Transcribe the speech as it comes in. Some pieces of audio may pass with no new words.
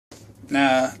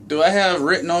Now, do I have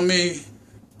written on me,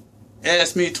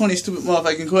 ask me 20 stupid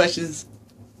motherfucking questions?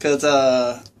 Cause,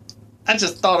 I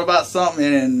just thought about something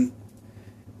and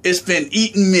it's been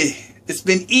eating me. It's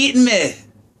been eating me.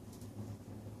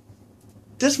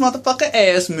 This motherfucker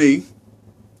asked me.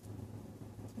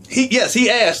 He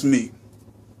asked me.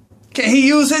 Can he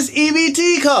use his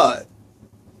EBT card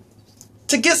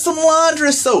to get some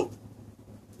laundry soap?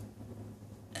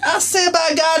 I said, by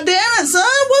goddamn it, son,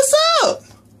 what's up?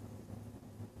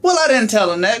 Well, I didn't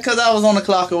tell him that because I was on the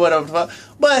clock or whatever.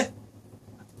 But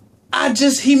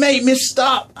he made me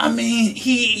stop. I mean,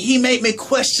 he made me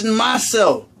question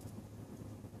myself.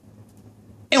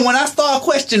 And when I start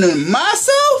questioning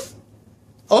myself,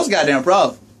 oh, it's a goddamn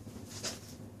problem.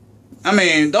 I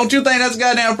mean, don't you think that's a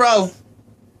goddamn problem?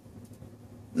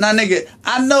 Now, nigga,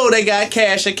 I know they got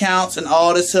cash accounts and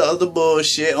all this other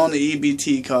bullshit on the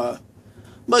EBT card.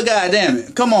 But goddamn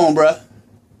it, come on, bruh.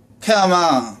 Come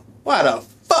on. Why the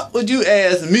fuck would you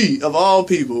ask me, of all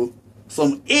people,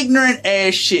 some ignorant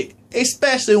ass shit?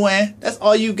 Especially when that's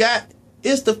all you got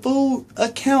is the food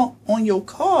account on your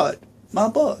card, my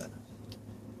boy.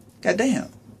 Goddamn.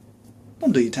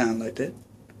 Don't do your time like that.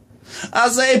 I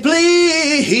say,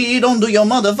 please, don't do your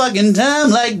motherfucking time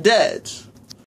like that.